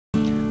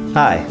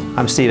Hi,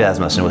 I'm Steve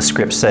Asmussen with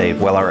Scriptsave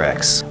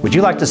WellRx. Would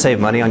you like to save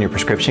money on your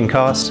prescription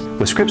costs?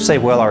 With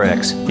Scriptsave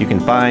WellRx, you can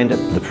find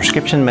the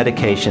prescription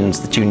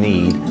medications that you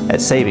need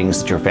at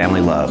savings that your family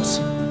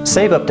loves.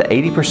 Save up to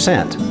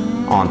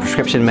 80% on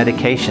prescription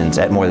medications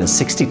at more than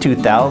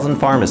 62,000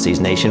 pharmacies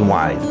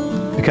nationwide.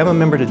 Become a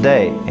member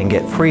today and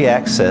get free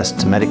access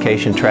to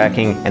medication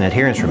tracking and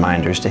adherence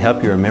reminders to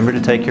help you remember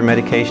to take your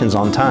medications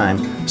on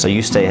time so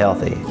you stay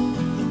healthy.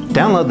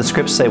 Download the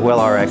Scriptsave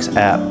WellRx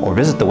app or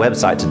visit the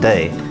website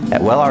today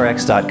at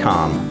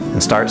wellrx.com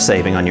and start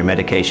saving on your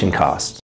medication costs.